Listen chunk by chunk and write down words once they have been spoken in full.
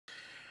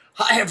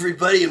Hi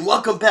everybody and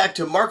welcome back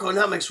to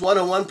Markonomics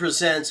 101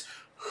 presents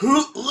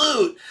Hoot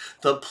Loot,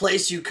 the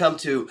place you come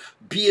to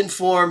be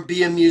informed,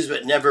 be amused,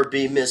 but never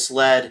be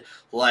misled,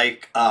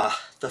 like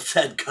the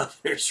Fed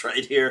governors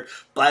right here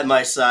by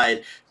my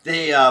side.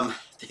 They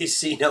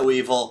see no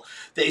evil,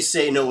 they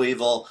say no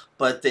evil,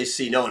 but they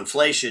see no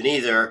inflation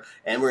either,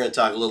 and we're going to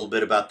talk a little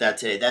bit about that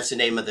today. That's the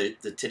name of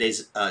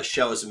today's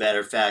show, as a matter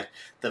of fact.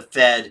 The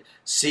Fed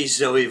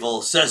sees no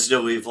evil, says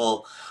no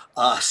evil,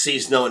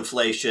 sees no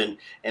inflation,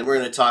 and we're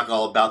going to talk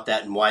all about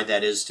that and why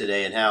that is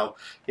today, and how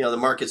the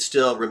market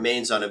still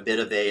remains on a bit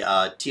of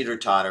a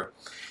teeter-totter.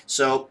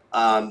 So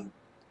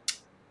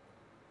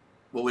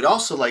what we'd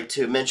also like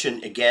to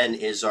mention again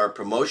is our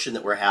promotion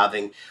that we're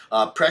having.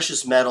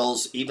 Precious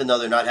metals, even though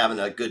they're not having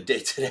a good day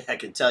today, I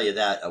can tell you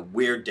that, a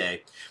weird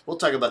day. We'll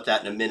talk about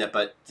that in a minute,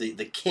 but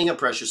the king of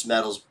precious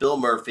metals, Bill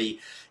Murphy,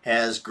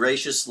 has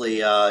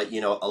graciously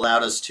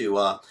allowed us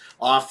to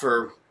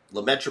offer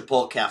La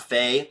Metropole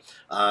Cafe,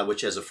 which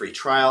has a free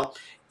trial,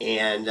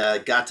 and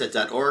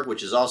gata.org,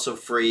 which is also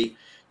free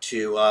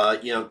to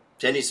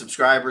to any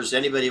subscribers,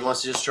 anybody who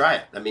wants to just try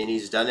it. I mean,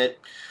 he's done it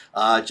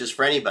just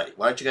for anybody.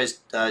 Why don't you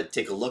guys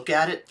take a look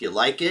at it if you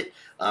like it?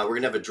 We're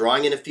gonna have a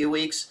drawing in a few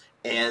weeks,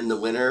 and the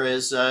winner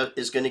is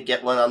going to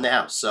get one on the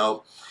house.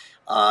 So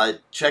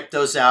check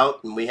those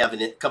out, and we have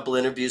a couple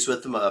interviews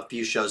with them a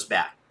few shows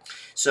back.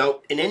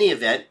 So in any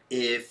event,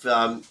 if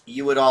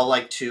you would all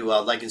like to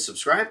like and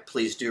subscribe,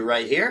 please do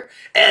right here.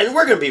 And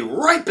we're going to be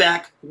right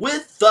back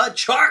with the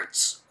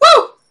charts.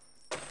 Woo!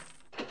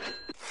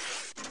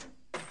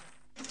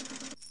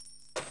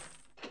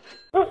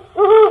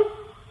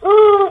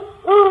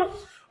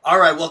 All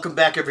right, welcome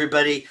back,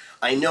 everybody.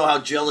 I know how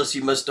jealous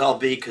you must all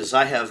be because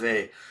I have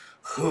a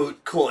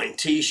Hoot Coin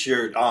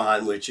t-shirt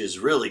on, which is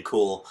really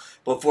cool.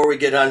 Before we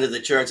get onto the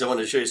charts, I want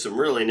to show you some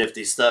really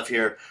nifty stuff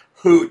here.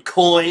 Hoot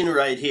Coin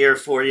right here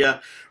for you.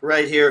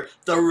 Right here,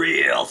 the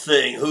real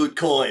thing, Hoot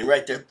Coin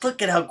right there.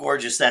 Look at how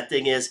gorgeous that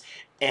thing is.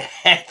 And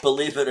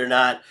believe it or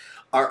not,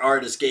 our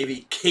artist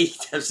Katie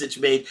Devsich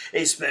made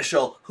a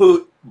special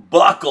Hoot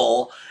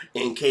buckle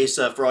in case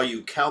for all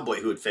you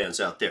cowboy Hoot fans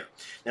out there.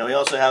 Now we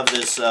also have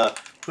this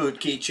Hoot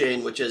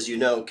keychain, which, as you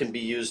know, can be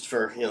used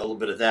for a little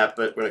bit of that,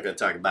 but we're not going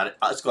to talk about it.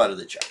 Let's go on to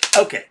the chart.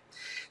 Okay,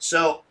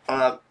 so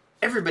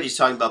everybody's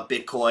talking about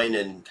Bitcoin,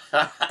 and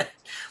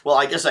well,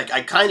 I guess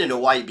I kind of know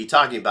why you'd be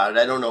talking about it.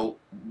 I don't know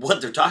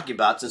what they're talking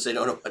about since they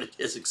don't know what it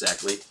is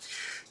exactly.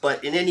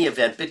 But in any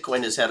event,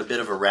 Bitcoin has had a bit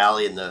of a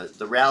rally, and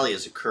the rally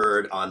has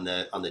occurred on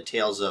the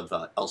tails of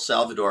El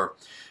Salvador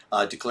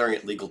declaring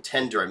it legal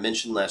tender. I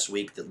mentioned last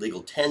week that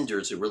legal tender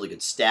is a really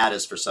good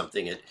status for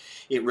something.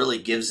 It really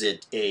gives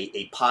it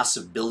a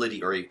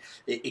possibility, or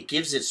it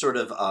gives it sort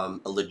of a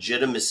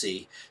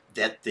legitimacy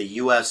that the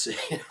U.S.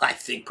 I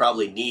think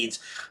probably needs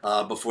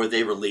before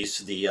they release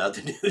the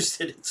news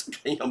that it's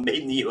made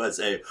in the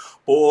USA,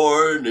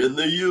 born in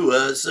the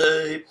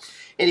USA.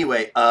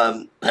 Anyway,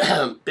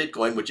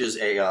 Bitcoin, which is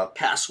a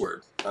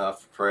password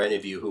for any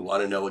of you who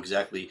want to know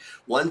exactly,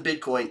 one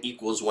Bitcoin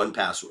equals one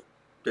password.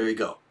 There you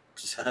go.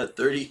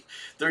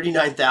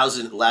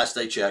 39,000 last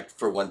I checked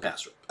for one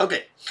password.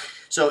 Okay,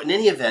 so in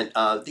any event,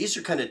 these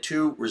are kind of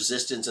two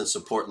resistance and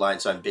support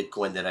lines on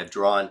Bitcoin that I've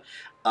drawn.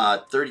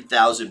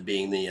 30,000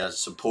 being the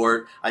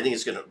support. I think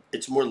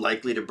it's more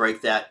likely to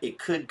break that. It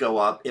could go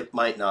up. It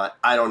might not.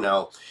 I don't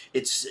know.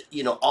 It's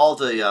all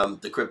the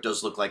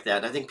cryptos look like that.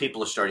 And I think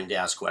people are starting to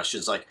ask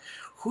questions like,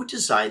 who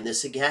designed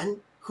this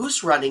again?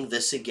 Who's running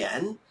this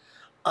again?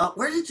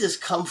 Where did this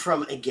come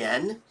from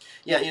again?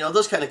 Yeah,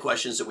 those kind of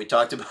questions that we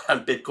talked about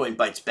on Bitcoin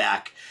Bites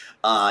Back.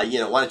 Why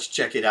don't you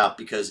check it out?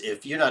 Because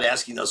if you're not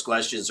asking those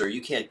questions, or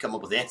you can't come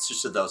up with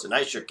answers to those, and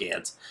I sure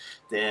can't,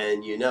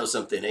 then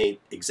something ain't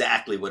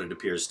exactly what it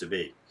appears to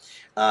be.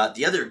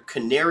 The other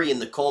canary in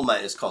the coal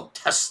mine is called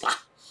Tesla,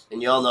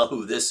 and you all know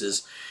who this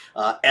is,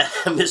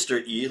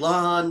 Mr.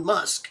 Elon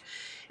Musk.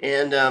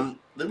 And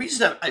the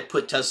reason I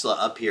put Tesla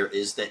up here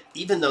is that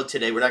even though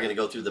today we're not going to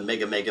go through the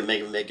mega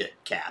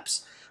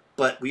caps,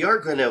 but we are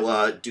going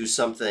to do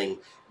something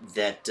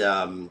that,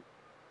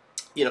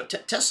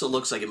 Tesla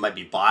looks like it might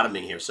be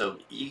bottoming here. So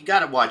you got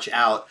to watch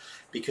out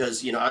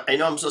because, I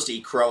know I'm supposed to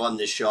eat crow on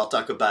this show. I'll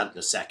talk about it in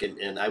a second,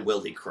 and I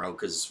will eat crow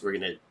because we're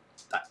going to,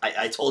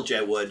 I told you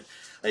I would.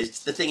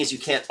 The thing is, you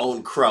can't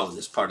own crow in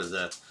this part of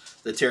the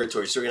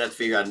territory, so we're going to have to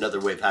figure out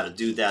another way of how to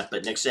do that.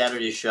 But next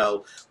Saturday's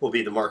show will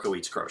be the Marko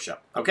Eats Crow show.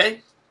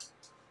 Okay?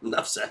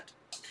 Enough said.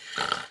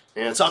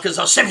 And it's all because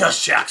of those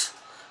stimulus checks.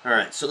 All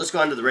right, so let's go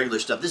on to the regular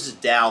stuff. This is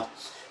Dow.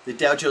 The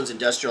Dow Jones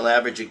Industrial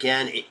Average,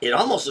 again, it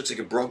almost looks like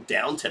it broke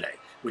down today,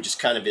 which is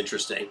kind of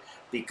interesting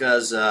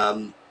because,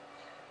 we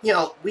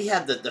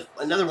had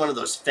another one of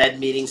those Fed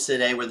meetings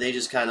today where they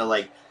just kind of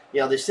like,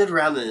 they sit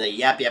around and they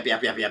yap.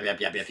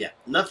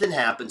 Nothing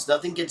happens.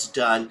 Nothing gets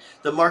done.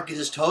 The market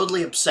is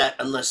totally upset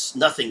unless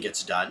nothing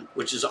gets done,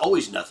 which is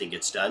always nothing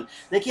gets done.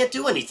 They can't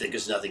do anything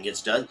because nothing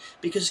gets done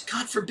because,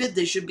 God forbid,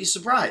 they should be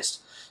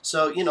surprised.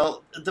 So,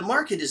 the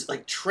market is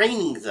like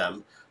training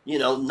them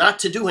not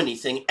to do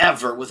anything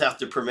ever without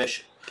their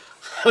permission.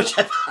 which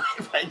I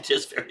find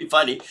just very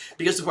funny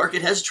because the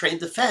market has trained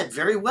the Fed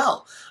very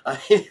well.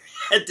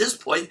 At this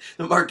point,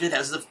 the market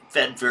has the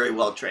Fed very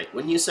well trained.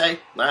 Wouldn't you say?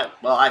 Well,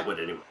 I would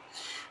anyway.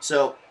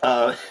 So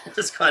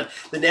it's gone.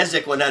 The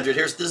Nasdaq 100.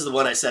 This is the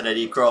one I said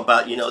I'd crow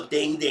about. You know,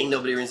 ding ding.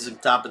 Nobody rings the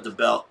top of the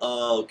bell.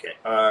 Oh, okay.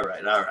 All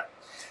right. All right.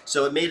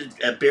 So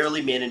it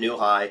barely made a new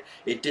high.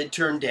 It did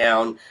turn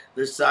down.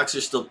 The stocks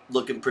are still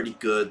looking pretty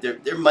good.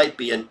 There might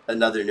be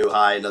another new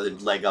high, another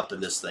leg up in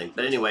this thing.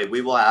 But anyway,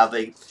 we will have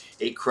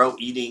a crow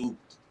eating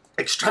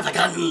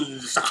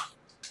extravaganza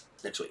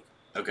next week.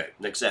 Okay,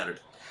 next Saturday.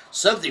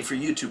 Something for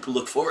you to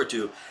look forward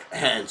to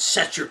and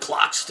set your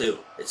clocks to.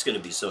 It's going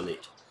to be so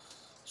neat.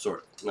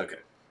 Sort of. Okay.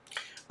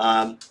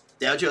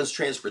 Dow Jones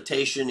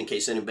Transportation, in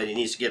case anybody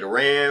needs to get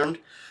around.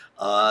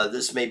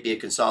 This may be a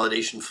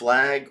consolidation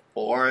flag,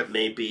 or it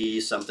may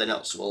be something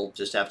else. We'll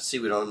just have to see.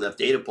 We don't have enough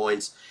data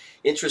points.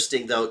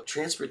 Interesting, though,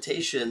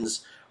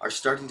 transportations are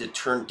starting to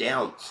turn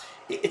down.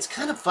 It's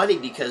kind of funny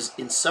because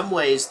in some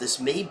ways this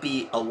may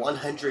be a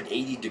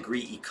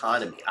 180-degree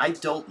economy. I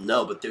don't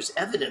know, but there's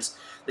evidence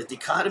that the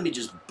economy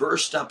just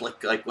burst up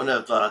like one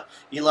of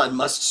Elon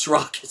Musk's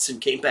rockets and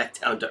came back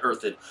down to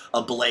earth in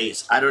a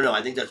blaze. I don't know.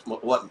 I think that's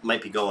what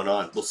might be going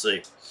on. We'll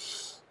see.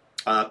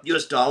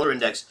 U.S. dollar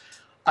index.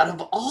 Out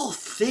of all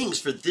things,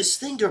 for this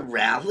thing to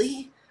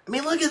rally, I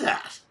mean, look at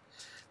that.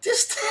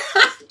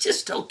 I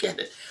just don't get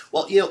it.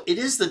 Well, you know, it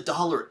is the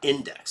dollar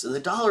index, and the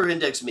dollar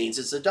index means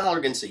it's the dollar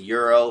against the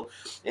euro,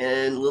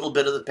 and a little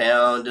bit of the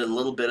pound, and a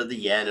little bit of the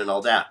yen, and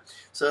all that.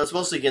 So it's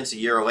mostly against the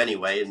euro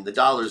anyway, and the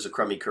dollar is a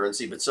crummy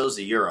currency, but so is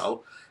the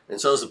euro,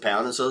 and so is the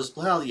pound, and so is,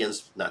 well, the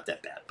yen's not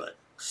that bad, but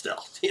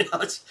still, you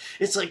know,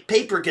 it's like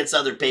paper gets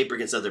other paper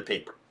gets other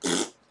paper.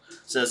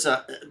 So it's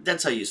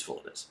that's how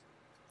useful it is.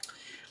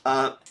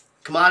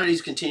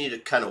 Commodities continue to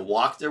kind of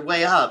walk their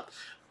way up.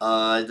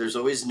 There's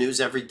always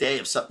news every day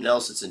of something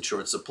else that's in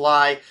short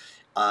supply.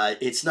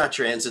 It's not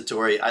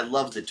transitory. I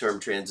love the term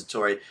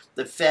transitory.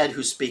 The Fed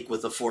who speak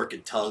with a fork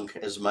and tongue,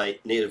 as my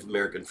Native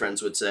American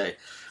friends would say.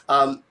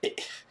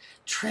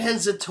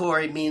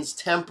 Transitory means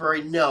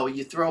temporary. No,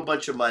 you throw a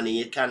bunch of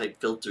money, it kind of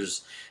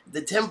filters.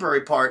 The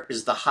temporary part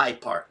is the high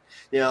part.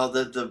 You know,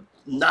 the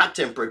not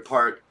temporary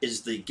part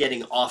is the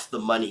getting off the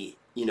money,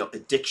 you know,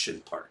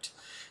 addiction part.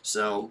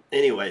 So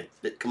anyway,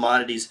 the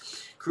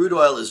commodities, crude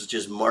oil is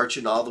just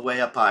marching all the way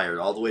up higher,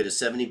 all the way to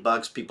 70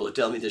 bucks. People are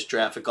telling me there's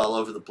traffic all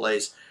over the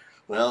place.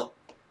 Well,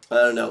 I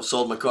don't know.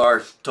 Sold my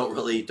car. Don't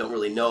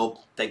really know.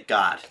 Thank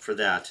God for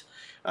that.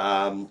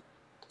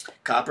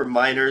 Copper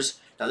miners.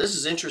 Now this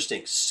is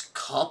interesting. A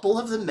couple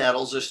of the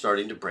metals are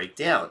starting to break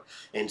down,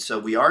 and so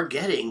we are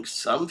getting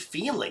some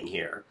feeling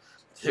here.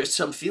 There's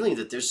some feeling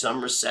that there's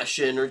some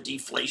recession or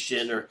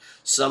deflation or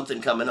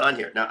something coming on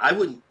here. Now I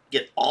wouldn't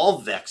get all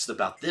vexed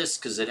about this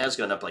because it has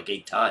gone up like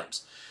 8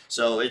 times.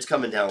 So it's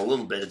coming down a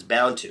little bit. It's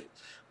bound to.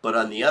 But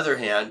on the other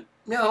hand,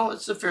 no,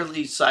 it's a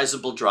fairly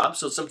sizable drop,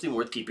 so it's something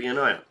worth keeping an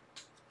eye on.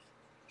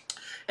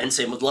 And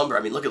same with lumber.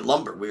 I mean, look at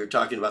lumber. We were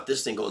talking about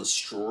this thing going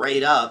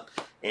straight up,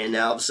 and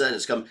now all of a sudden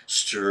it's come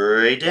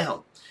straight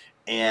down.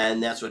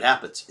 And that's what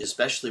happens,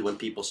 especially when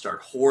people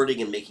start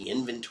hoarding and making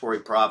inventory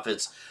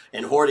profits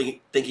and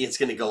hoarding, thinking it's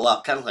going to go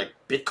up, kind of like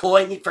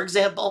Bitcoin, for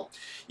example.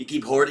 You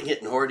keep hoarding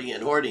it and hoarding it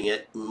and hoarding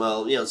it.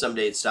 Well, you know,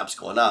 someday it stops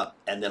going up,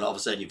 and then all of a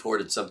sudden you've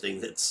hoarded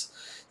something that's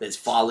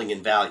falling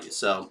in value.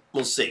 So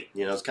we'll see.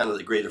 You know, it's kind of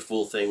the greater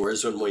fool thing.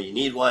 Where's one when you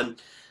need one?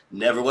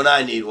 Never when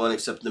I need one,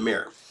 except in the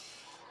mirror.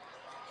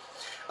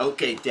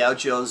 Okay, Dow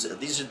Jones.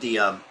 These are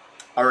the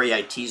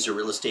REITs, or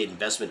real estate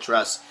investment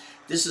trusts.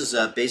 This is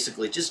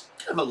basically just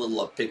kind of a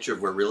little picture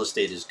of where real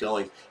estate is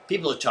going.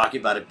 People are talking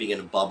about it being in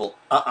a bubble.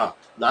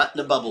 Not in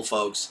a bubble,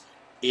 folks.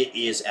 It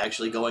is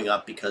actually going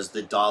up because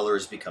the dollar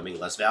is becoming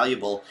less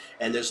valuable,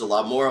 and there's a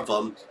lot more of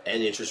them,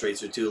 and interest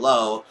rates are too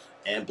low,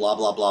 and blah,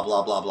 blah, blah,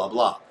 blah, blah, blah,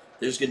 blah.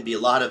 There's going to be a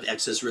lot of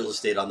excess real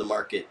estate on the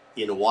market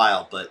in a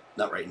while, but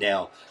not right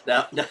now.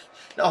 Now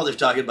all they're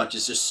talking about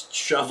is just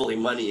shoveling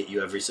money at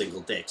you every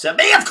single day. Except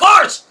me, of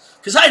course,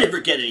 because I never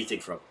get anything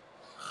from it.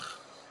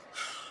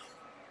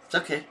 It's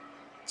okay.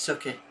 It's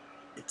okay.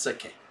 It's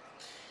okay.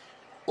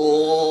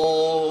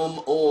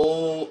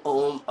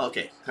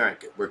 Okay. All right,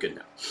 good. We're good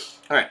now.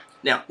 All right.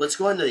 Now, let's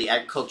go on to the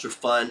agriculture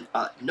fund.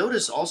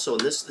 Notice also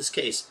in this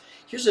case,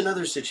 here's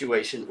another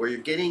situation where you're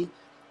getting,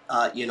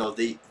 you know,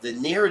 the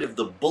narrative,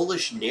 the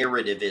bullish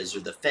narrative is,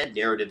 or the Fed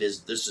narrative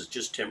is, this is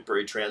just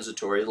temporary,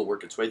 transitory, it'll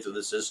work its way through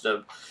the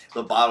system,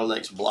 the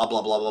bottlenecks, blah,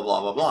 blah, blah, blah,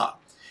 blah, blah,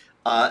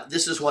 blah.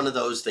 This is one of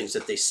those things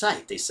that they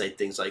cite. They cite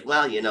things like,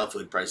 well, you know,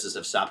 food prices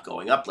have stopped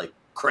going up like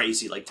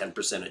crazy, like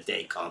 10% a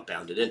day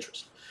compounded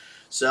interest.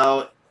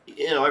 So,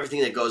 you know,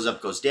 everything that goes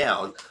up goes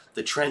down.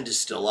 The trend is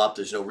still up.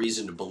 There's no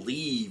reason to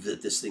believe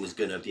that this thing is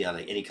going to be on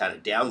any kind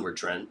of downward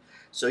trend.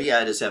 So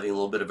yeah, it is having a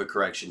little bit of a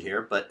correction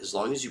here, but as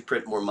long as you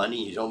print more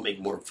money, you don't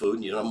make more food,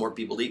 and you don't have more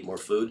people to eat more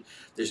food,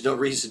 there's no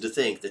reason to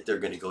think that they're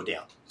going to go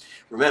down.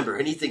 Remember,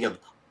 anything of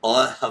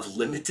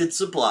limited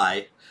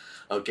supply,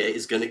 okay,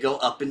 is going to go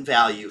up in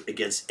value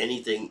against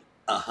anything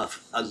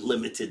of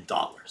unlimited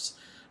dollars.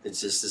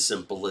 It's just as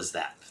simple as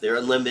that. If they're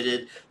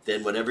unlimited,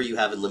 then whatever you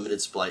have in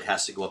limited supply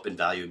has to go up in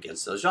value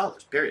against those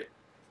dollars, period.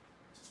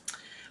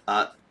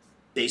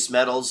 Base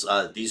metals,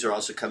 these are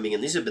also coming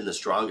in. These have been the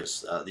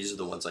strongest. These are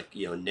the ones like,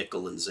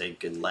 nickel and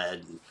zinc and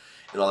lead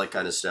and all that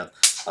kind of stuff.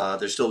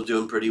 They're still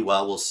doing pretty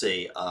well. We'll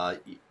see.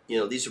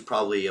 These are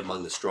probably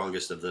among the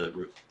strongest of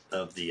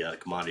the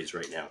commodities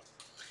right now.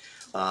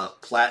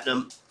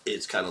 Platinum,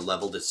 it's kind of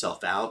leveled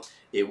itself out.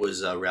 It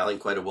was rallying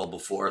quite a while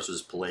before. This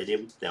was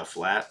palladium, now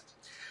flat.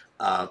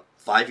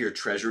 5-year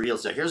treasury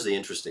yields. Now here's the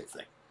interesting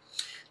thing.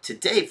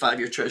 Today,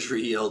 5-year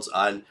treasury yields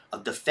on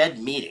the Fed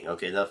meeting,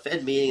 okay, the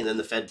Fed meeting and then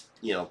the Fed,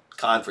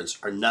 conference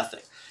are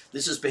nothing.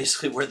 This is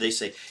basically where they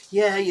say,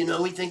 yeah,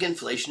 we think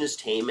inflation is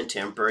tame and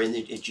temporary and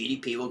the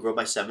GDP will grow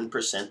by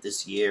 7%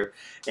 this year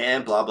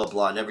and blah, blah,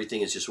 blah, and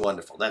everything is just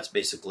wonderful. That's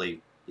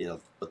basically,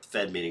 what the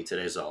Fed meeting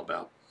today is all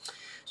about.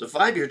 So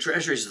 5-year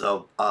treasuries,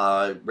 though,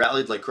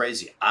 rallied like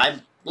crazy. I'm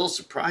a little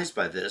surprised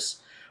by this,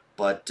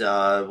 but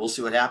we'll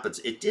see what happens.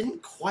 It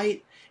didn't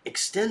quite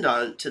extend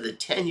on to the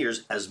 10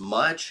 years as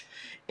much.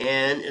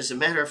 And as a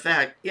matter of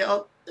fact,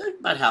 they're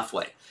about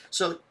halfway.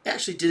 So it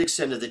actually did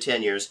extend to the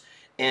 10 years.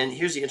 And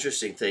here's the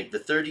interesting thing. The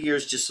 30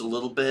 years, just a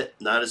little bit,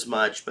 not as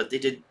much, but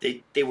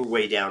they were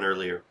way down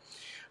earlier.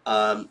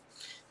 The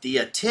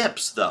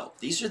TIPS, though,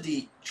 these are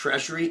the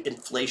Treasury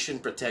Inflation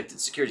Protected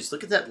Securities.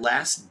 Look at that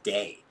last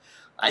day.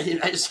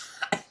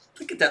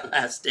 Look at that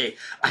last day.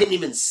 I didn't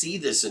even see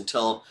this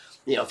until,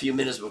 a few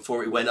minutes before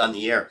we went on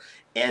the air.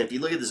 And if you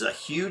look at this, a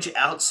huge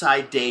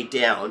outside day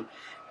down.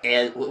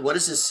 And what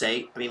does this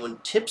say? I mean, when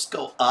tips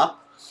go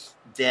up,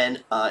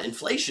 then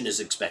inflation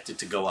is expected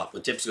to go up.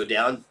 When tips go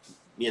down,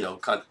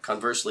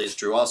 conversely is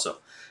true also.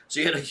 So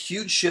you had a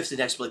huge shift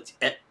in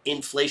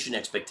inflation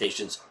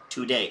expectations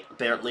today,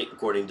 apparently,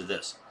 according to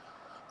this.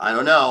 I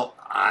don't know.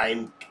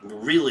 I'm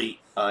very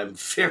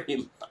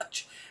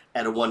much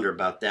at a wonder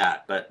about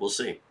that, but we'll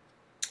see.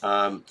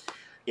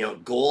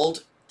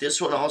 Gold, this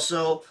one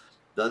also,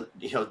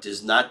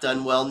 is not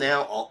done well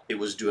now. It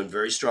was doing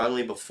very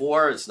strongly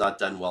before. It's not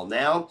done well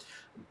now,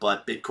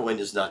 but Bitcoin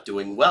is not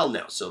doing well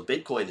now. So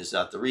Bitcoin is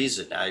not the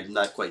reason. I'm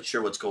not quite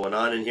sure what's going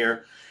on in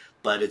here,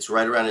 but it's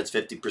right around its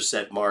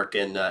 50% mark.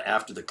 And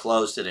after the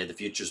close today, the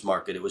futures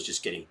market, it was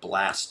just getting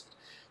blasted.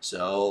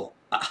 So,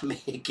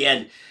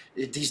 again,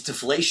 these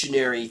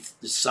deflationary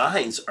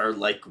signs are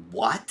like,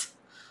 what?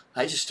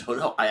 I just don't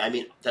know. I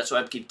mean, that's why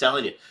I keep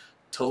telling you,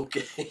 don't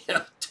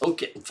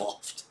get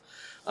involved.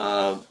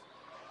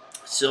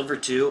 Silver,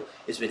 too,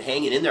 has been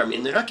hanging in there. I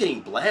mean, they're not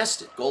getting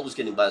blasted. Gold was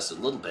getting blasted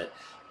a little bit.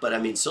 But, I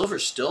mean, silver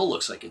still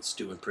looks like it's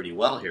doing pretty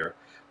well here.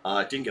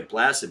 It didn't get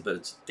blasted, but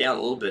it's down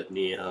a little bit in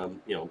the,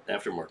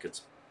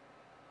 aftermarkets.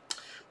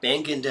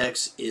 Bank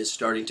index is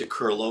starting to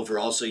curl over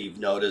also, you've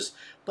noticed.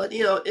 But,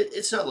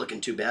 it's not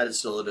looking too bad. It's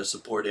still at a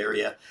support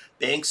area.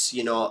 Banks,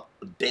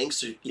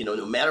 banks are,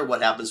 no matter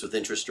what happens with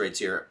interest rates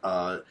here,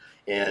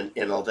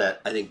 and all that,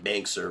 I think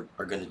banks are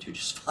going to do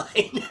just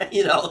fine.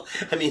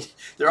 I mean,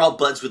 they're all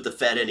buds with the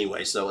Fed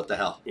anyway, so what the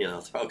hell? They're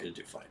all going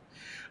to do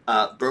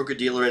fine.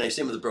 Broker-dealer, and I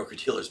same with the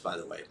broker-dealers, by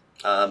the way.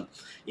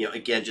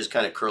 Again, just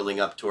kind of curling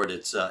up toward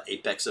its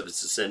apex of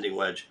its ascending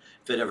wedge.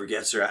 If it ever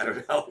gets there, I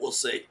don't know. We'll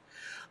see.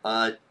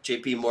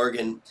 JP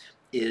Morgan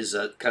is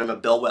kind of a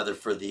bellwether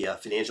for the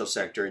financial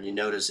sector, and you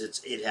notice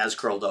it has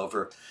curled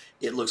over.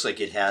 It looks like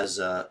it has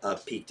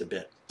peaked a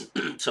bit.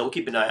 So we'll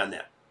keep an eye on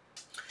that.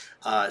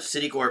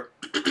 Citicorp,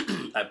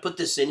 I put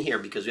this in here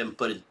because we haven't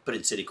put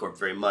in Citicorp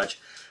very much,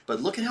 but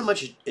look at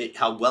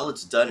how well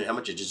it's done and how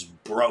much it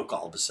just broke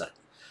all of a sudden.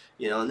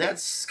 And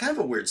that's kind of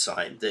a weird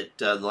sign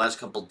that in the last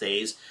couple of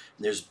days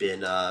there's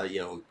been a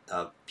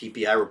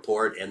PPI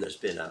report and there's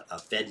been a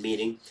Fed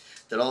meeting,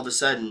 that all of a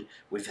sudden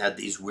we've had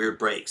these weird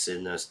breaks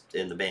in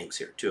the banks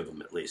here, 2 of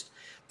them at least.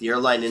 The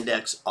airline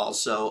index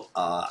also,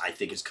 I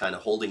think, is kind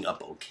of holding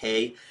up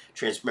okay.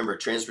 Remember,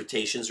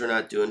 transportations are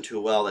not doing too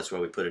well. That's why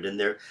we put it in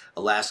there.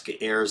 Alaska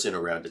Air is in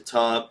around the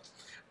top.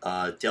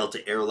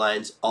 Delta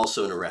Airlines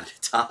also in around the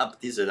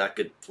top. These are not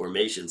good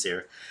formations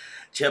here.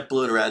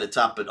 JetBlue in around the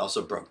top, but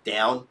also broke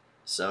down.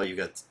 So you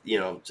got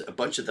a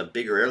bunch of the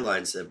bigger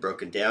airlines that have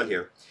broken down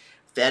here.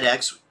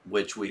 FedEx,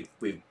 which we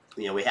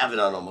have it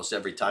on almost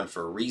every time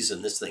for a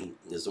reason. This thing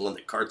is the one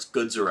that carts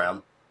goods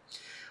around.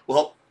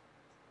 Well,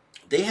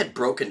 they had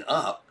broken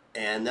up,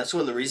 and that's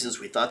one of the reasons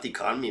we thought the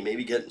economy may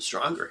be getting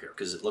stronger here,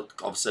 because it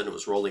looked all of a sudden it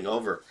was rolling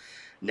over.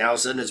 Now all of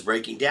a sudden it's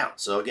breaking down.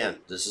 So again,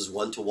 this is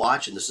one to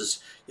watch, and this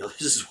is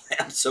why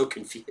I'm so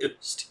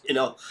confused.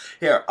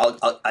 Here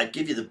I'll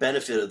give you the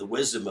benefit of the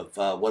wisdom of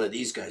one of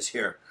these guys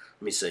here.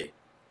 Let me see.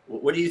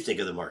 What do you think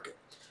of the market?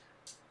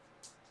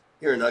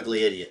 You're an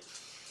ugly idiot.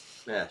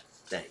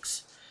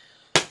 Thanks.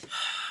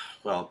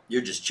 Well,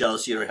 you're just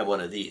jealous you don't have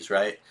one of these,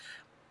 right?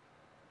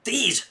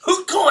 These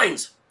hoot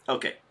coins.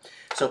 Okay.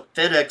 So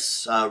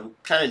FedEx,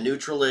 kind of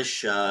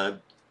neutralish.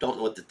 Don't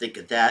know what to think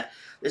of that.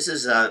 This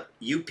is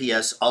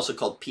UPS, also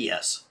called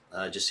PS,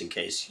 just in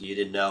case you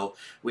didn't know.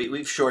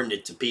 We've shortened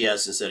it to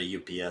PS instead of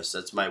UPS.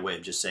 That's my way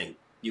of just saying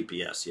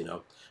UPS,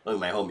 One of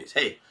my homies.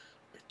 Hey,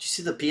 did you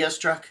see the PS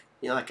truck?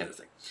 That kind of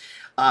thing.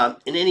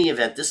 In any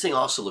event, this thing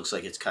also looks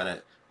like it's kind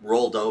of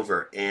rolled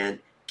over. And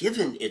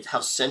given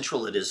how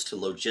central it is to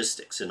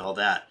logistics and all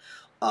that,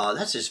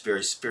 that's just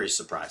very, very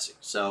surprising.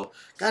 So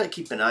got to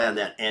keep an eye on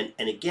that. And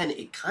again,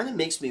 it kind of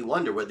makes me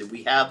wonder whether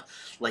we have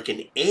like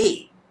an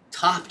A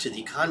top to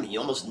the economy. You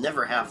almost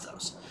never have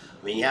those.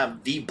 I mean, you have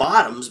V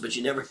bottoms, but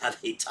you never have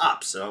A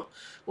tops. So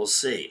we'll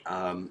see.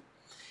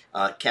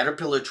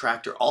 Caterpillar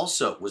tractor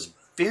also was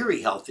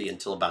very healthy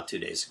until about 2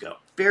 days ago.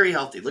 Very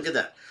healthy. Look at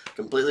that.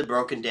 Completely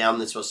broken down.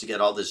 They're supposed to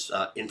get all this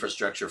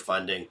infrastructure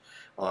funding.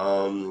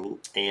 Dow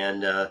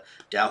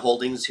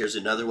Holdings, here's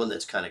another one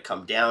that's kind of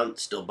come down.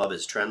 Still above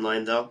its trend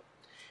line, though.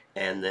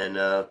 And then,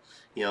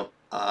 we have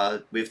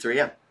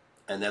 3M.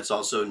 And that's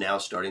also now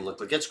starting to look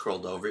like it's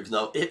curled over, even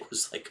though it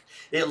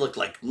looked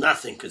like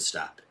nothing could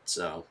stop it.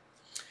 So,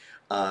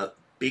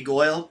 big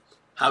oil.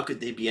 How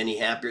could they be any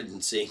happier than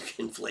seeing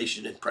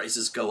inflation and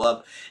prices go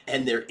up,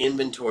 and their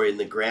inventory in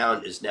the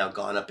ground is now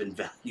gone up in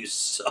value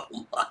so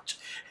much?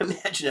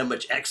 Imagine how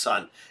much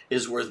Exxon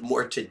is worth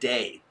more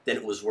today than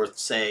it was worth,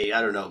 say,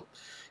 I don't know,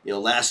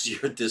 last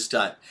year at this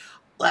time.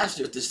 Last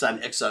year at this time,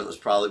 Exxon was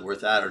probably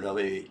worth, I don't know,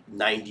 maybe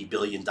 $90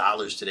 billion.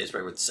 Today it's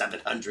probably worth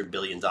 $700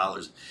 billion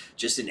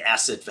just in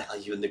asset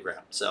value in the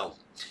ground. So,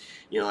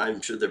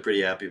 I'm sure they're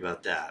pretty happy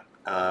about that.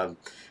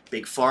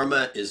 Big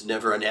Pharma is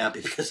never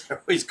unhappy because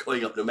they're always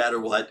going up no matter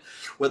what,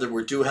 whether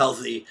we're too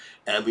healthy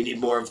and we need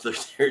more of their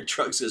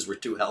drugs because we're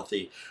too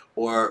healthy,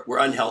 or we're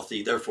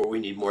unhealthy, therefore we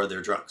need more of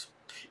their drugs.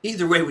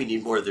 Either way, we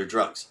need more of their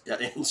drugs,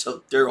 and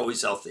so they're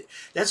always healthy.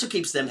 That's what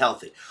keeps them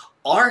healthy.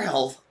 Our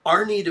health,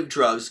 our need of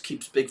drugs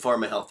keeps Big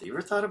Pharma healthy. You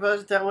ever thought about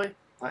it that way?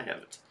 I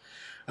haven't.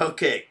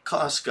 Okay,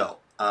 Costco.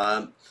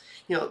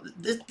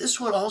 This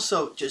one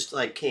also just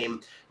like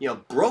came,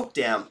 broke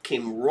down,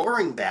 came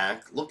roaring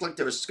back. Looked like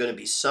there was going to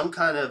be some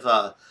kind of,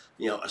 a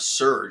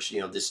surge.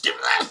 The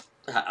stimulus.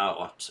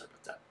 I'm sorry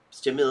about that.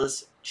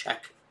 Stimulus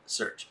check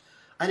surge.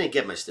 I didn't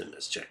get my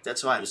stimulus check.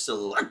 That's why I'm still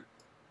a little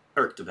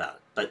irked about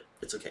it. But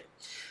it's okay.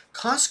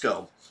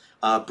 Costco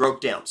broke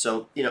down.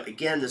 So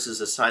again, this is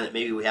a sign that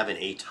maybe we have an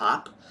A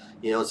top.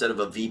 Instead of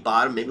a V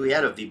bottom, maybe we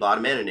had a V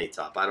bottom and an A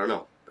top. I don't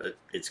know. But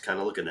it's kind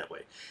of looking that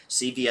way.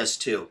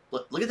 CVS2.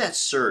 Look at that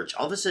surge.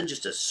 All of a sudden,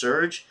 just a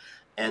surge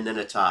and then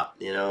a top,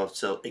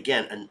 So,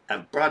 again, and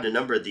I've brought a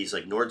number of these,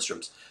 like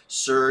Nordstrom's.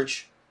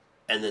 Surge,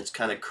 and then it's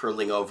kind of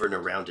curling over and a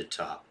rounded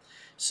top.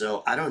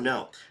 So, I don't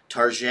know.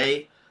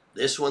 Target,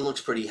 this one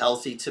looks pretty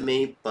healthy to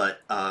me,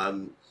 but,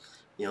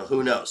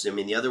 who knows? I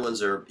mean, the other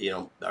ones are,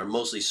 are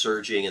mostly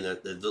surging, and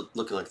they're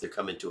looking like they're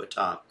coming to a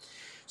top.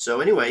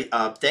 So, anyway,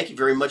 thank you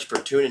very much for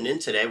tuning in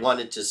today. I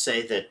wanted to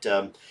say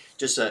that...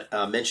 Just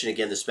mention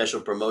again the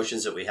special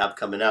promotions that we have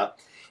coming up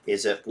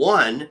is that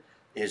one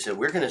is that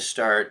we're going to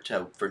start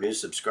for new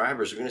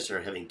subscribers. We're going to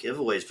start having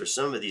giveaways for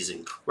some of these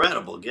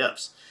incredible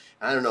gifts.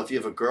 I don't know if you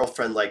have a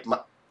girlfriend like my,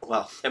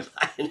 well, never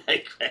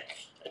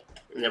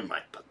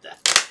mind about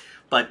that.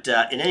 But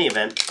in any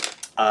event,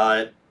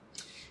 we're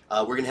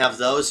going to have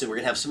those, and we're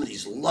going to have some of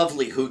these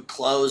lovely hoot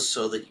clothes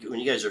so that when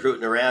you guys are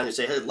hooting around and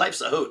say, hey,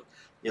 life's a hoot,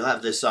 you'll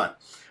have this on.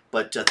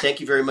 But thank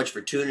you very much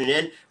for tuning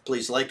in.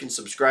 Please like and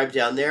subscribe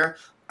down there.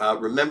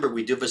 Remember,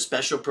 we do have a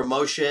special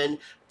promotion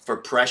for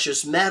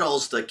precious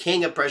metals, the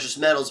king of precious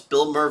metals,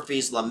 Bill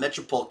Murphy's La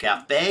Metropole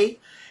Cafe,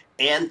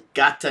 and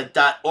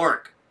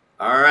Gata.org.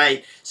 All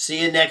right,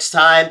 see you next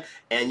time.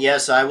 And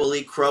yes, I will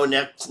eat crow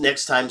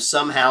next time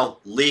somehow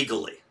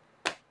legally.